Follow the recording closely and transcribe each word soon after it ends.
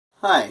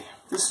Hi,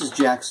 this is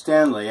Jack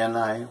Stanley, and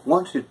I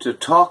wanted to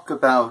talk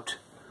about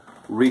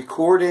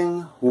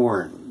recording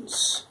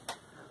horns.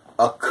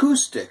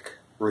 Acoustic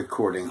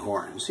recording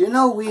horns. You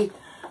know,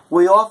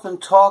 we often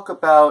talk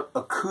about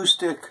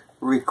acoustic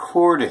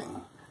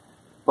recording,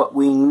 but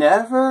we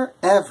never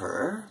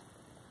ever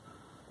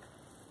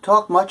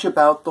talk much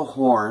about the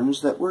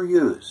horns that were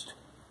used.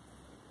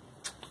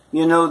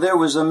 You know, there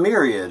was a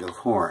myriad of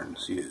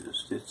horns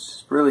used.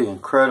 It's really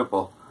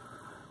incredible.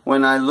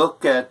 When I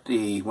look at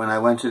when I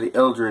went to the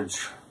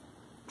Eldridge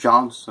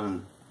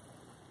Johnson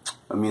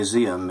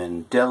Museum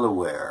in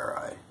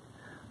Delaware,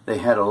 they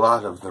had a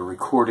lot of the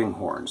recording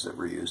horns that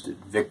were used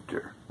at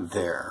Victor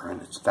there, and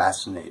it's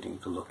fascinating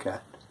to look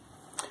at.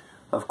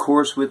 Of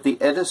course, with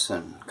the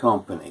Edison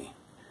Company,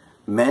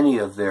 many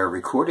of their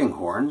recording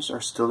horns are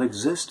still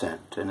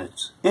existent, and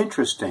it's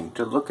interesting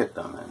to look at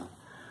them. And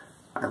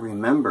I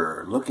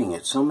remember looking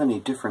at so many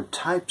different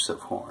types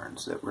of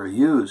horns that were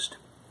used.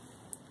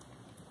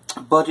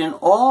 But in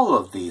all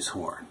of these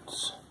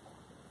horns,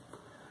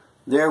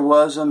 there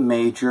was a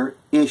major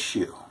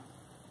issue.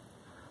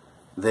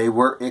 They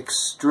were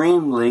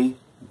extremely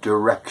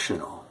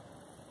directional.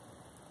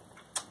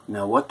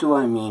 Now, what do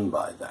I mean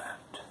by that?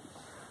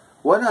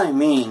 What I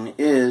mean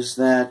is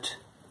that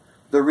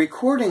the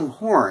recording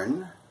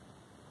horn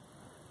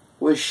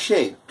was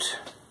shaped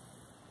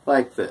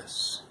like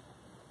this,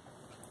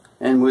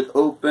 and would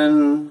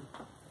open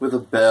with a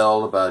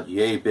bell about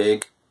yay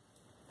big.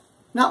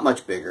 Not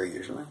much bigger,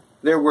 usually.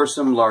 There were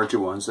some larger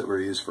ones that were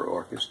used for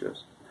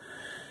orchestras.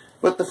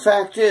 But the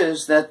fact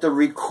is that the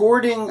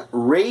recording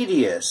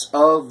radius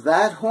of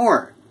that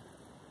horn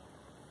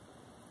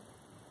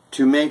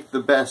to make the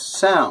best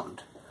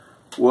sound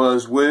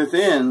was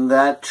within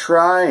that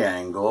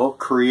triangle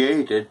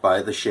created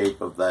by the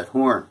shape of that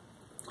horn.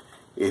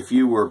 If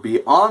you were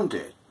beyond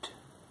it,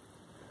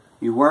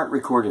 you weren't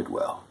recorded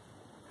well.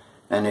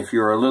 And if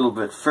you're a little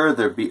bit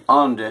further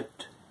beyond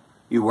it,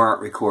 you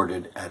weren't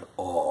recorded at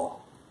all.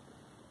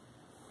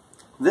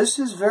 This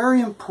is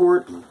very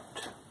important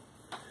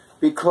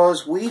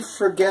because we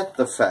forget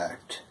the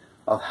fact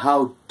of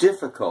how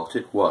difficult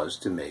it was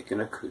to make an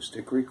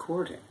acoustic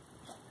recording.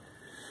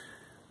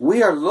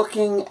 We are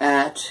looking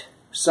at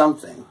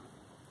something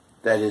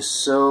that is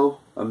so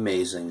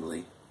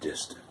amazingly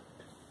distant.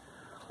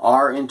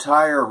 Our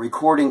entire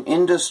recording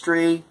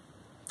industry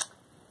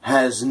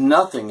has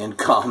nothing in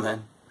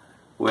common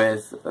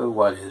with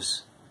what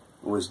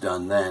was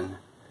done then.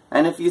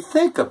 And if you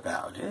think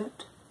about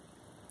it,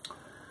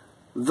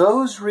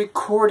 those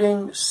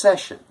recording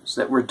sessions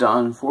that were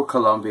done for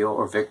Columbia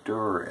or Victor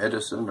or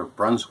Edison or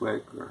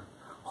Brunswick or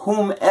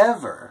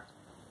whomever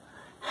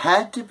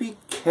had to be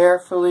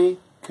carefully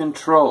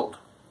controlled.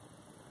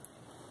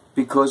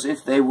 Because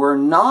if they were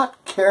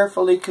not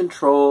carefully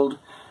controlled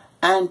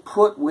and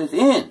put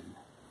within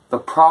the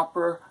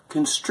proper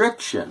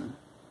constriction,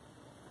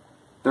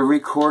 the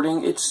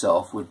recording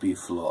itself would be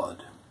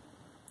flawed.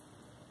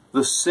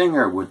 The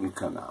singer wouldn't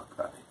come out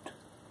right.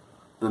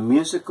 The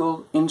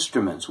musical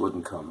instruments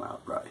wouldn't come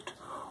out right.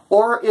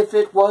 Or if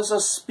it was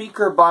a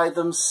speaker by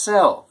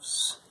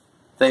themselves,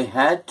 they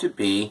had to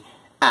be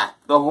at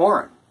the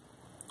horn.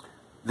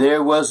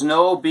 There was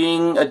no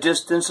being a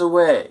distance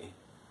away.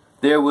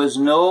 There was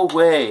no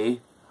way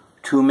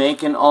to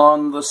make an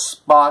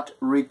on-the-spot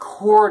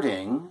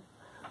recording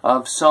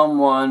of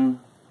someone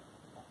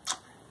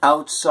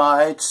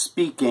outside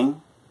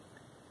speaking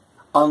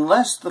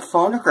unless the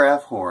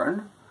phonograph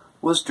horn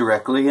was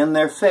directly in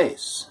their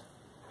face,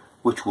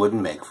 which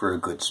wouldn't make for a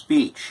good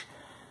speech.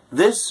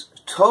 This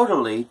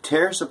totally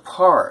tears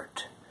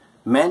apart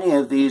many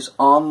of these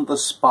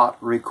on-the-spot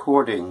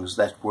recordings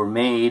that were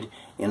made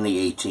in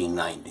the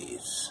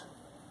 1890s,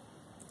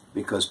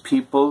 because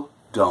people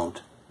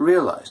don't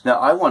realize. Now,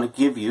 I want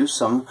to give you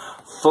some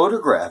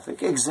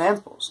photographic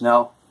examples.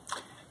 Now,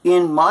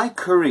 in my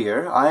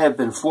career, I have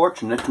been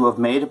fortunate to have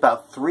made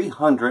about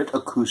 300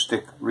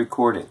 acoustic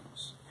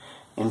recordings.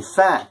 In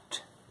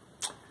fact,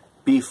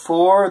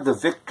 before the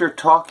Victor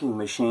talking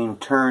machine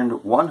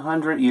turned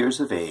 100 years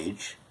of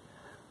age,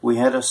 we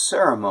had a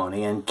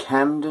ceremony in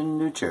Camden,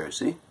 New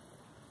Jersey,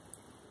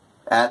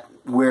 at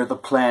where the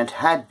plant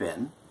had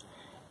been,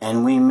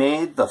 and we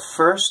made the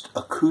first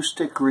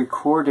acoustic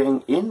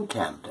recording in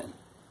Camden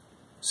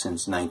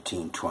since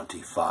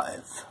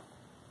 1925.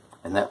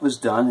 And that was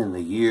done in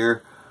the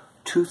year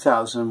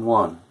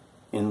 2001,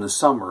 in the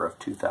summer of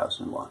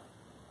 2001.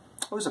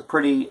 It was a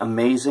pretty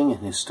amazing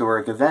and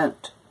historic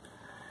event.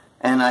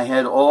 And I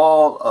had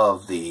all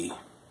of the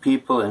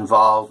people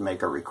involved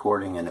make a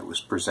recording, and it was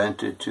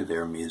presented to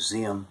their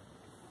museum.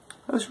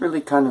 It was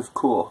really kind of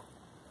cool.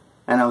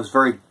 And I was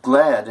very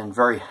glad and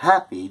very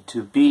happy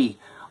to be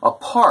a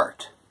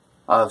part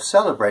of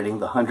celebrating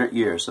the 100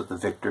 years of the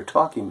Victor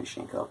Talking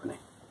Machine Company.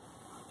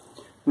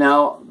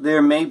 Now,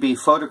 there may be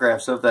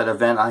photographs of that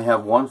event. I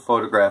have one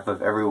photograph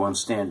of everyone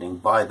standing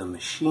by the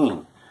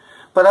machine.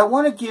 But I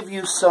want to give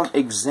you some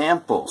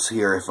examples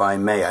here, if I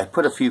may. I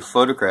put a few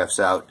photographs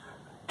out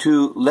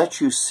to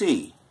let you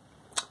see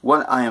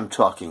what I am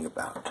talking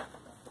about.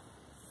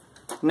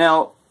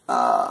 Now,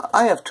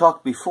 I have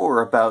talked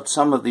before about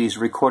some of these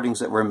recordings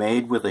that were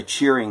made with a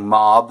cheering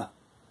mob.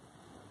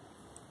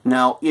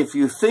 Now, if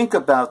you think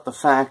about the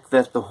fact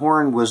that the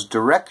horn was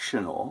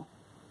directional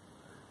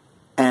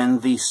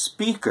and the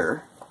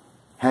speaker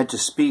had to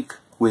speak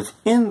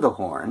within the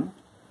horn,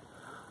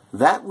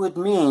 that would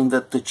mean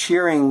that the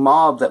cheering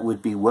mob that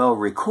would be well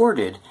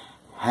recorded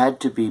had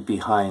to be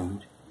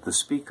behind the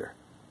speaker.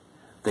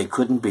 They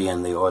couldn't be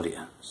in the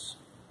audience.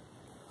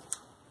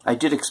 I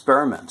did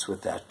experiments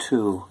with that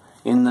too.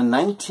 In the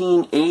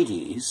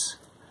 1980s,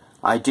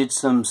 I did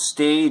some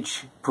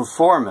stage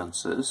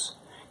performances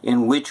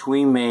in which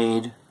we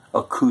made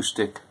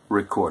acoustic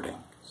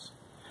recordings.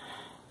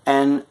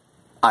 And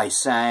I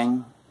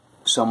sang,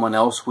 someone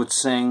else would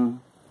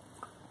sing,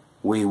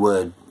 we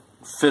would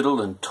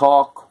fiddle and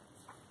talk,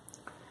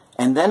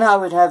 and then I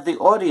would have the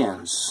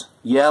audience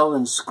yell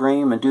and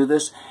scream and do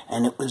this,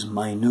 and it was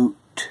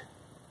minute.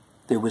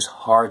 There was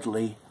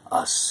hardly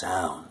a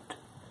sound.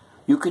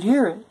 You could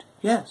hear it,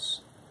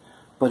 yes,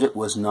 but it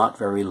was not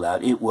very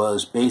loud. It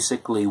was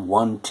basically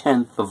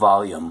 1/10 the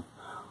volume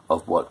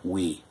of what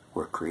we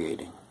were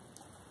creating.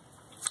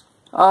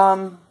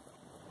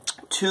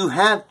 To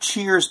have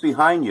cheers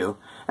behind you,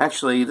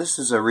 actually this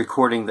is a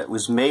recording that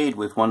was made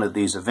with one of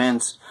these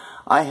events.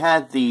 I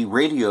had the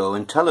radio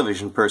and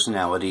television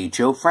personality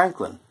Joe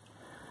Franklin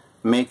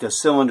make a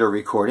cylinder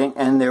recording,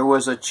 and there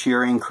was a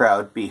cheering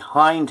crowd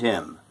behind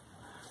him.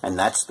 And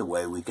that's the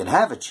way we could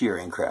have a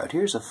cheering crowd.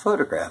 Here's a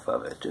photograph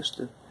of it, just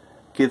to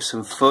give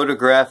some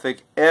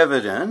photographic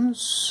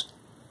evidence.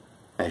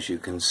 As you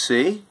can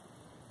see,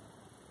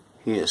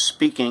 he is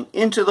speaking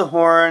into the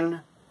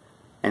horn,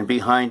 and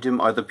behind him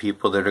are the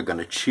people that are going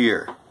to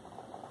cheer.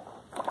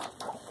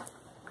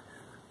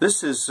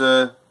 This is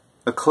a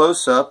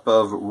close-up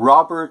of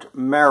Robert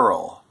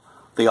Merrill,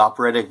 the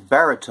operatic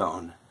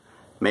baritone,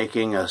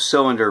 making a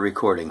cylinder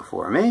recording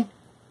for me.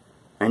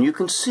 And you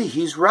can see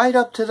he's right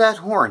up to that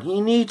horn.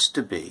 He needs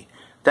to be.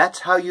 That's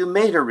how you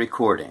made a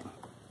recording.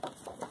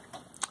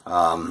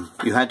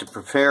 You had to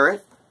prepare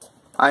it.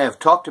 I have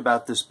talked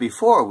about this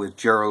before with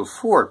Gerald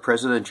Ford,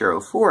 President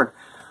Gerald Ford.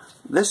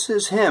 This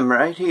is him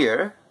right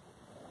here,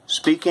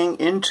 speaking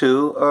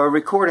into a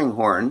recording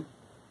horn.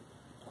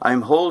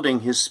 I'm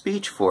holding his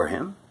speech for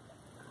him.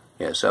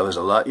 Yes, I was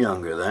a lot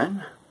younger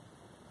then.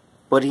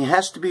 But he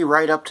has to be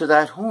right up to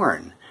that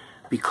horn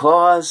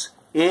because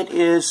it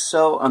is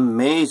so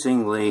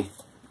amazingly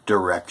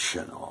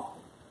directional.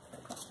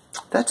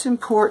 That's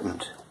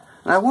important.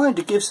 And I wanted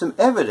to give some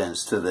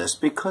evidence to this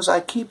because I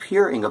keep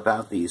hearing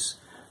about these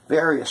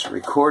various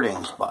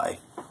recordings by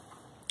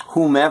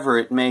whomever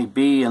it may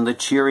be and the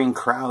cheering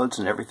crowds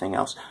and everything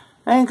else.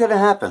 That ain't gonna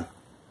happen.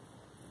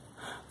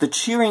 The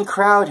cheering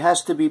crowd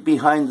has to be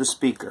behind the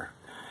speaker,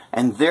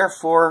 and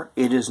therefore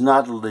it is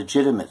not a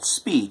legitimate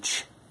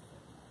speech.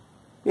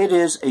 It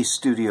is a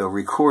studio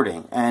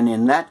recording, and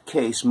in that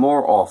case,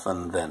 more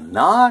often than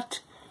not,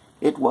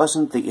 it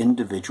wasn't the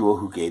individual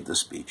who gave the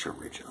speech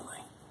originally.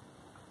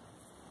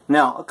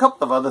 Now, a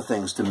couple of other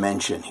things to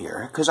mention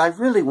here, because I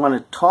really want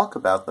to talk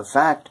about the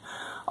fact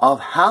of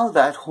how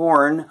that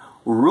horn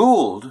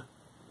ruled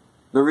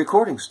the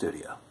recording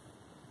studio.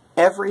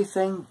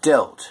 Everything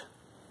dealt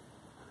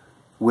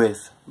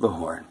with the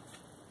horn.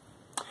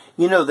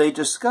 You know, they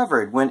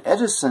discovered when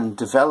Edison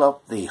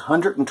developed the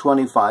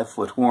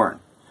 125-foot horn,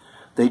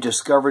 they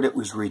discovered it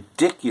was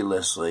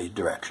ridiculously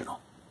directional.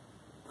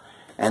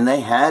 And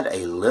they had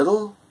a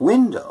little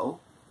window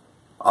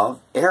of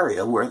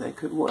area where they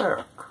could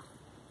work.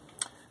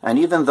 And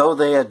even though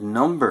they had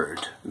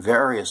numbered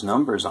various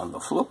numbers on the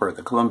floor of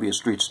the Columbia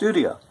Street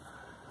studio,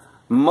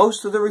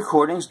 most of the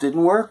recordings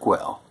didn't work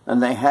well,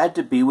 and they had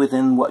to be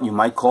within what you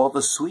might call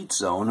the sweet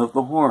zone of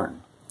the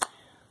horn.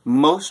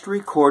 Most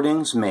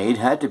recordings made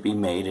had to be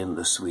made in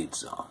the sweet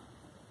zone.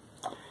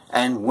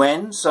 And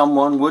when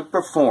someone would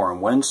perform,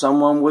 when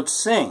someone would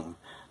sing,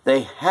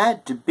 they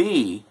had to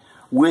be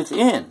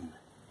within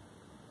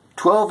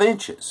 12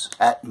 inches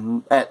at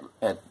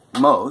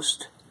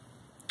most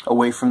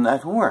away from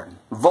that horn,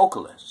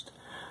 vocalist.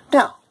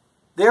 Now,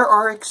 there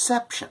are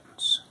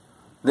exceptions.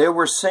 There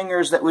were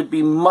singers that would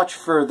be much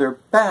further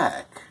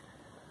back.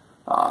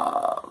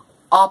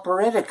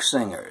 Operatic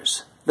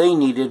singers, they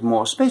needed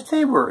more space.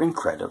 They were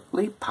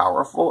incredibly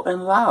powerful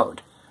and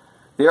loud.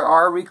 There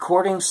are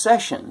recording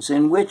sessions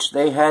in which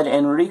they had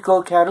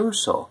Enrico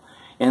Caruso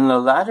in the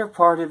latter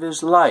part of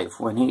his life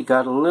when he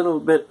got a little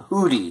bit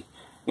hooty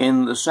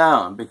in the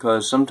sound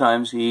because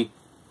sometimes he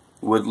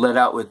would let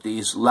out with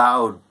these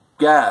loud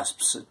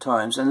gasps at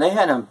times, and they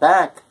had him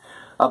back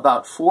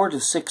about 4 to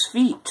 6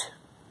 feet.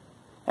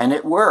 And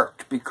it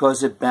worked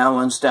because it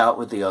balanced out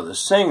with the other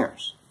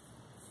singers.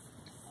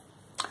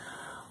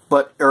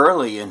 But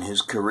early in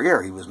his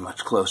career, he was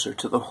much closer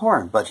to the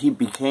horn. But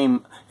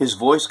his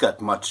voice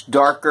got much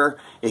darker,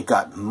 it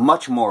got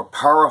much more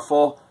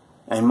powerful,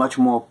 and much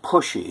more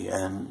pushy.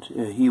 And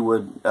he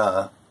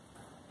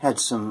had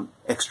some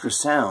extra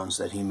sounds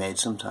that he made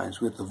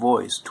sometimes with the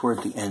voice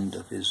toward the end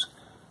of his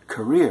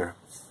career.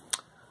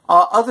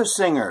 Other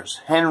singers,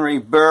 Henry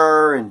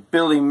Burr and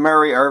Billy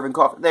Murray, Irving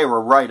Coffin, they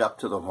were right up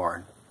to the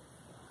horn.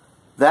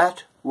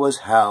 That was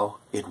how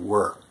it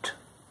worked.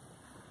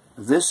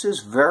 This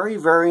is very,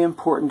 very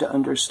important to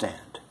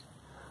understand,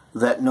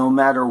 that no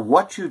matter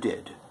what you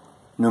did,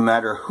 no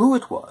matter who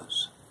it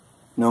was,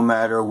 no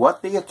matter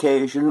what the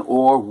occasion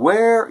or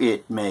where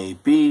it may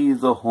be,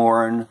 the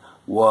horn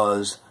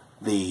was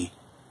the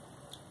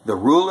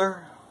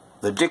ruler,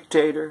 the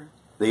dictator,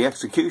 the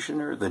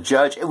executioner, the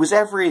judge. It was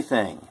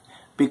everything,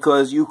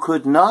 because you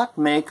could not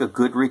make a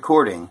good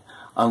recording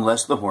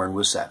unless the horn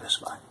was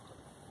satisfied.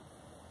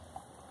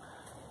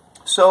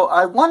 So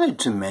I wanted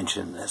to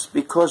mention this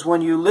because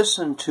when you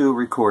listen to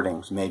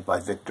recordings made by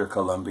Victor,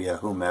 Columbia,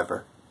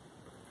 whomever,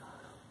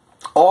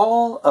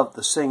 all of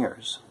the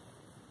singers,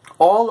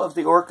 all of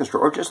the orchestra,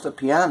 or just the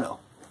piano,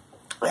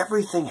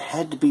 everything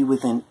had to be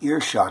within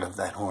earshot of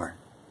that horn.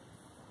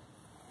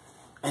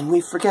 And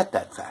we forget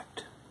that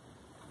fact.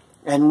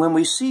 And when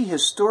we see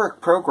historic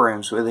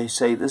programs where they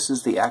say this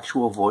is the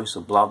actual voice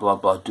of blah, blah,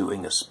 blah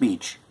doing a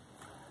speech,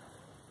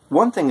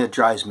 one thing that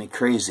drives me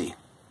crazy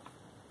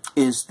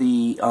is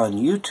on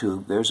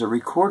YouTube, there's a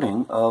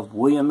recording of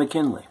William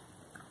McKinley.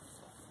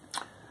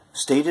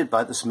 Stated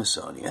by the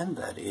Smithsonian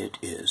that it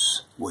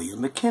is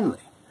William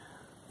McKinley.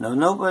 Now,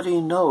 nobody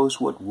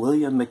knows what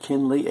William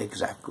McKinley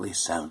exactly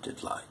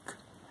sounded like.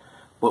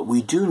 But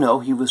we do know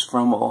he was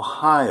from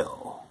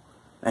Ohio.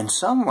 And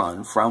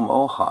someone from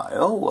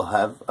Ohio will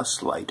have a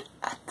slight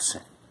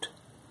accent.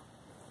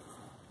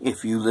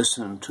 If you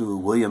listen to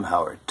William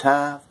Howard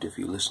Taft, if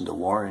you listen to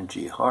Warren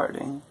G.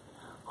 Harding,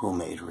 who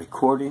made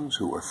recordings,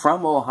 who were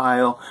from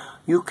Ohio,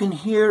 you can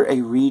hear a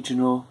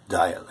regional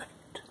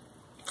dialect.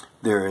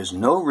 There is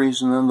no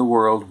reason in the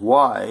world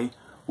why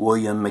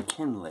William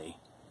McKinley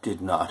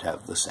did not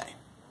have the same.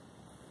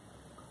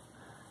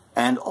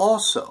 And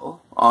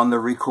also, on the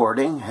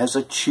recording, has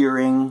a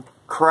cheering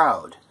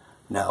crowd.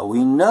 Now,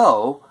 we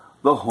know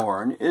the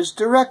horn is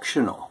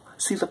directional.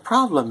 See, the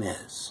problem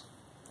is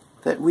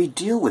that we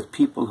deal with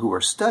people who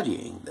are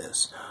studying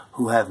this,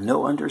 who have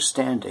no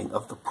understanding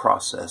of the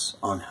process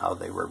on how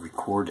they were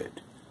recorded.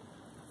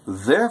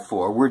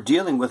 Therefore, we're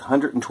dealing with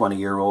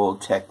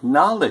 120-year-old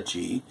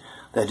technology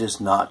that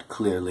is not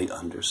clearly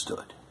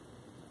understood.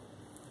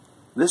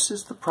 This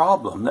is the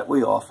problem that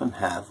we often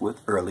have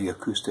with early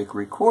acoustic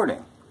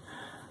recording.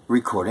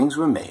 Recordings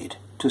were made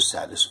to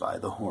satisfy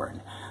the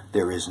horn.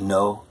 There is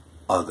no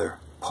other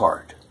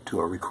part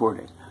to a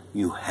recording.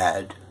 You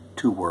had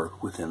to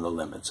work within the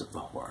limits of the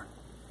horn.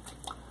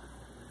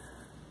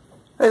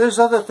 There's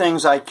other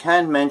things I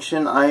can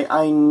mention.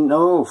 I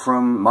know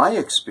from my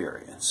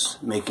experience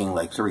making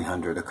like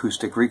 300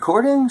 acoustic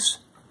recordings.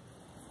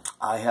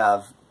 I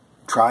have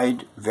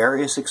tried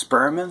various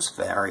experiments,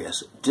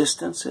 various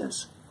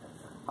distances.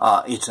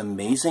 It's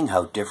amazing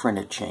how different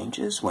it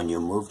changes. When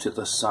you move to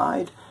the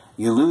side,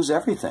 you lose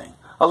everything.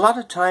 A lot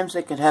of times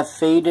they can have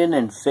fade in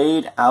and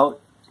fade out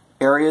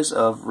areas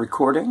of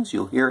recordings.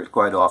 You'll hear it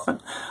quite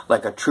often,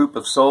 like a troop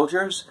of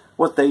soldiers.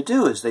 What they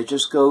do is they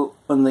just go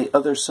on the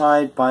other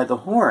side by the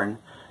horn,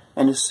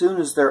 and as soon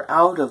as they're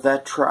out of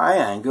that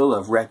triangle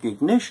of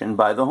recognition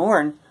by the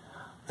horn,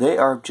 they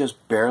are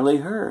just barely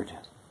heard.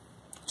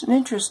 It's an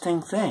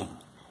interesting thing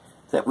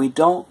that we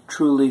don't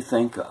truly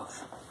think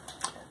of.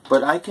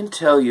 But I can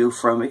tell you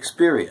from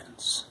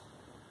experience,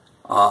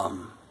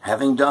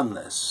 having done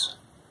this,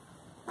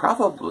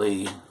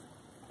 probably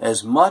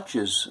as much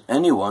as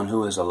anyone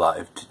who is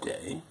alive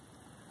today,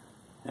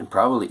 and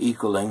probably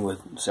equaling with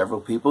several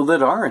people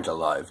that aren't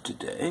alive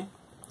today,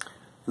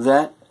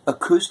 that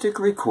acoustic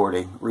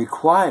recording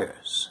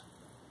requires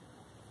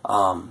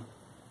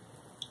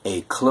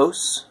a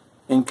close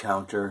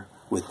encounter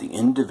with the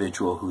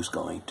individual who's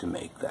going to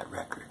make that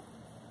record.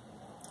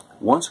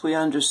 Once we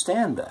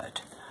understand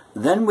that,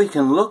 then we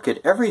can look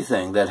at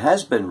everything that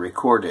has been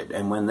recorded,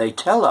 and when they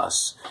tell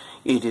us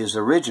it is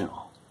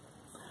original,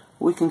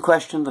 we can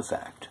question the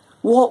fact.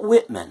 Walt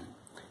Whitman,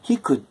 he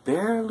could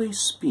barely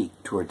speak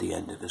toward the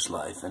end of his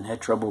life and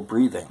had trouble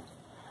breathing.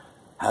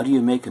 How do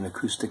you make an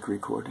acoustic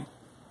recording?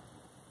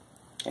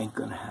 Ain't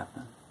gonna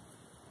happen.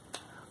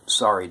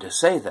 Sorry to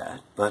say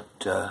that, but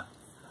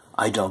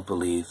I don't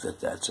believe that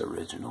that's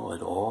original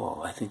at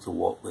all. I think the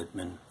Walt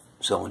Whitman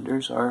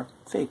cylinders are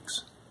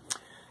fakes.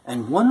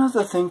 And one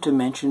other thing to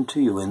mention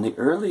to you, in the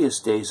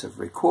earliest days of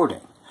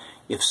recording,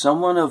 if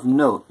someone of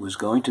note was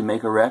going to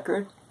make a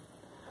record,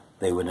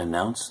 they would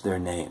announce their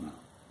name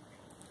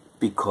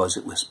because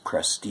it was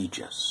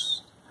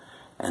prestigious.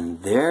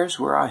 And there's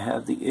where I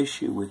have the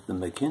issue with the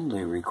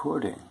McKinley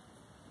recording,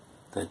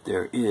 that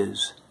there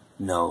is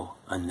no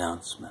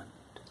announcement.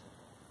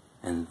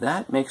 And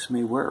that makes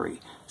me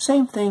worry.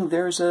 Same thing,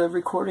 there's a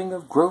recording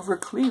of Grover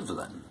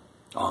Cleveland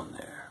on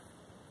there.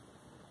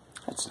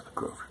 That's not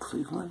Grover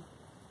Cleveland.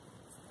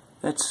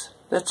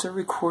 That's a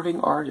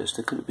recording artist.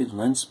 It could have been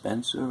Len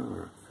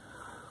Spencer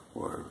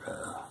or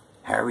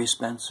Harry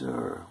Spencer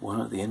or one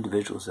of the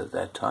individuals at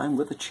that time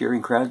with a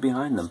cheering crowd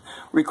behind them,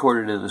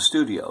 recorded in a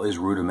studio, as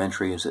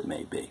rudimentary as it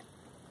may be.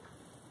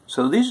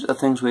 So these are the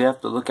things we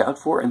have to look out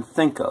for and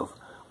think of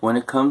when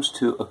it comes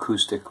to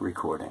acoustic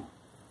recording.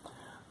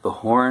 The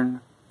horn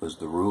was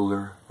the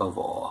ruler of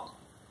all,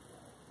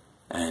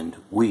 and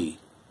we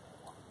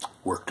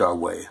worked our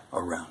way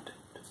around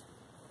it.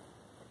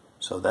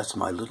 So that's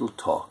my little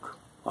talk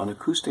on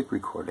acoustic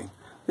recording.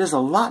 There's a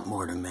lot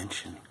more to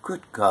mention.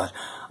 Good God.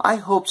 I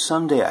hope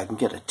someday I can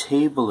get a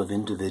table of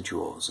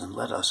individuals and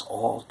let us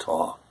all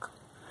talk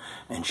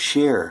and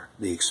share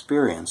the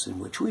experience in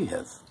which we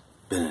have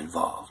been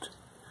involved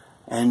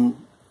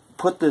and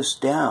put this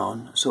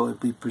down so it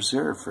be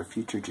preserved for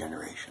future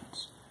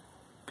generations.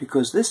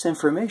 Because this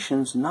information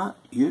is not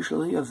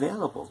usually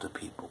available to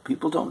people.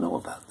 People don't know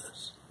about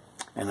this.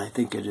 And I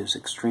think it is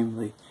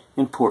extremely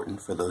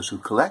important for those who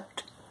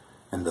collect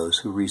and those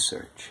who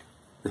research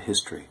the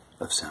history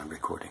of sound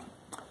recording.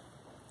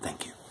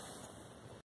 Thank you.